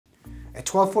At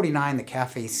 $12.49, the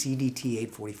Café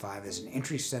CDT845 is an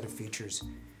entry set of features,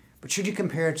 but should you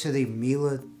compare it to the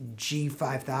Miele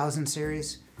G5000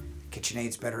 series,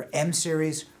 KitchenAid's better M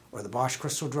series, or the Bosch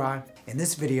Crystal Dry? In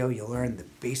this video, you'll learn the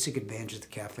basic advantages of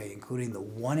the Café, including the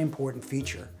one important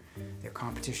feature their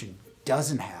competition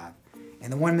doesn't have,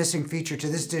 and the one missing feature to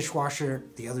this dishwasher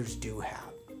the others do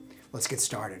have. Let's get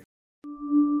started.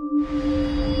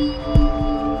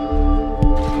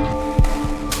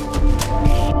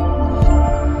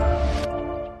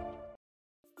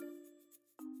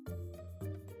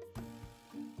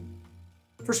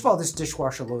 First of all, this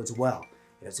dishwasher loads well.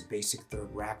 It has a basic third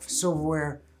rack for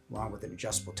silverware, along with an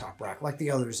adjustable top rack like the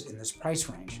others in this price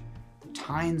range. The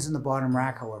tines in the bottom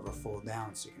rack, however, fold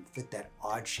down so you can fit that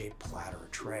odd-shaped platter or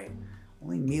tray.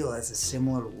 Only Miele has a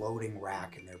similar loading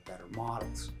rack in their better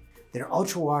models. Their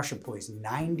Ultra Wash employs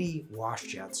 90 wash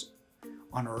jets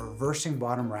on a reversing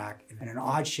bottom rack and an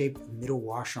odd-shaped middle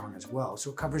wash arm as well,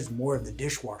 so it covers more of the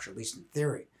dishwasher, at least in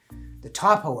theory. The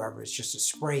top, however, is just a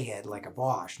spray head like a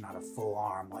Bosch, not a full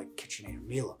arm like KitchenAid or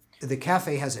Miele. The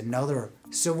Café has another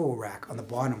silverware rack on the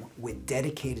bottom with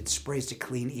dedicated sprays to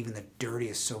clean even the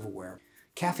dirtiest silverware.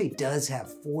 Café does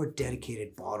have 4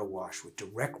 dedicated bottle wash with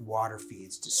direct water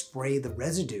feeds to spray the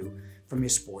residue from your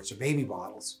sports or baby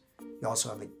bottles. You also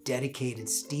have a dedicated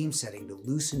steam setting to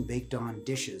loosen baked-on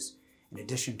dishes, in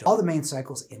addition to all the main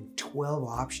cycles and 12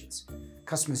 options.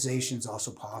 Customization is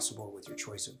also possible with your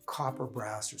choice of copper,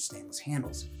 brass, or stainless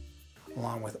handles,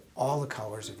 along with all the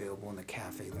colors available in the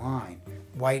Café line,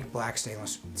 white, black,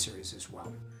 stainless series as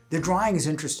well. The drying is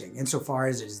interesting insofar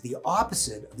as it is the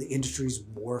opposite of the industry's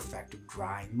more effective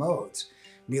drying modes.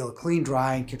 Miele Clean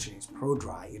Dry and KitchenAid's Pro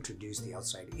Dry introduce the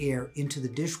outside air into the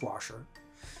dishwasher,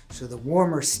 so the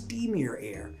warmer, steamier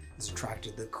air is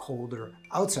attracted to the colder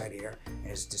outside air and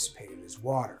is dissipated as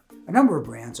water. A number of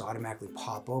brands automatically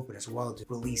pop open as well to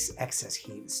release excess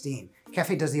heat and steam.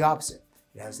 Café does the opposite.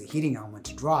 It has the heating element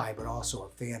to dry, but also a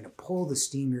fan to pull the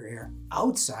steamier air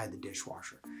outside the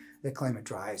dishwasher. They claim it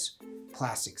dries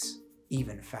plastics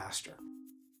even faster.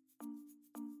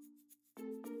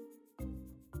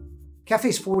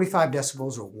 Café's 45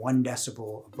 decibels or 1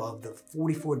 decibel above the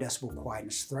 44 decibel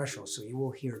quietness threshold, so you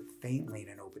will hear it faintly in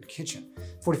an open kitchen.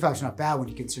 45 is not bad when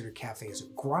you consider Café as a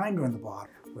grinder on the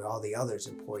bottom, where all the others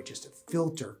employ just a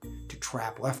filter to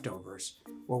trap leftovers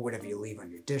or whatever you leave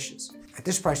on your dishes. At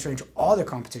this price range, all their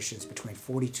competition is between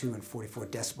 42 and 44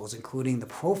 decibels, including the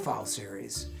Profile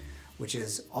series, which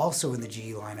is also in the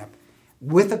GE lineup,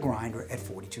 with a grinder at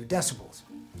 42 decibels.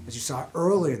 As you saw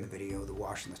earlier in the video, the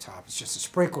wash on the top is just a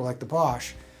sprinkler like the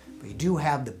Bosch, but you do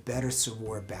have the better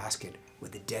silverware basket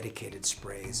with the dedicated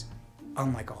sprays,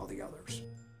 unlike all the others.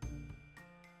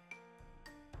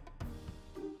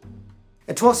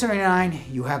 At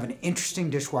 $12.79, you have an interesting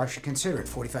dishwasher to consider. At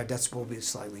 45 decibel, will be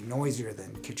slightly noisier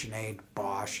than KitchenAid,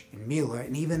 Bosch, and Miele,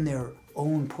 and even their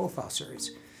own Profile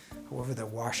series. However, their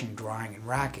washing, drying, and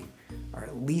racking are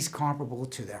at least comparable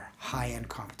to their high-end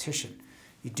competition.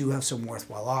 You do have some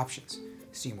worthwhile options.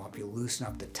 Steam will help you loosen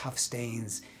up the tough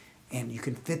stains, and you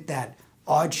can fit that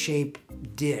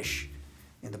odd-shaped dish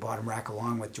in the bottom rack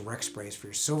along with direct sprays for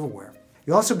your silverware.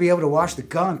 You'll also be able to wash the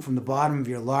gunk from the bottom of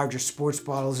your larger sports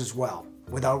bottles as well,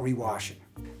 without rewashing.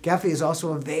 Café is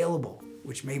also available,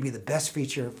 which may be the best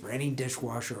feature for any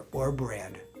dishwasher or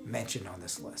brand mentioned on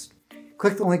this list.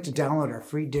 Click the link to download our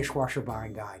free dishwasher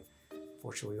buying guide.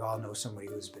 Fortunately, we all know somebody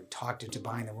who's been talked into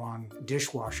buying the wrong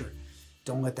dishwasher.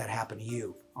 Don't let that happen to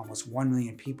you. Almost 1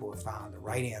 million people have found the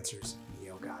right answers in the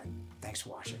Yale guide. Thanks for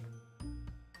watching.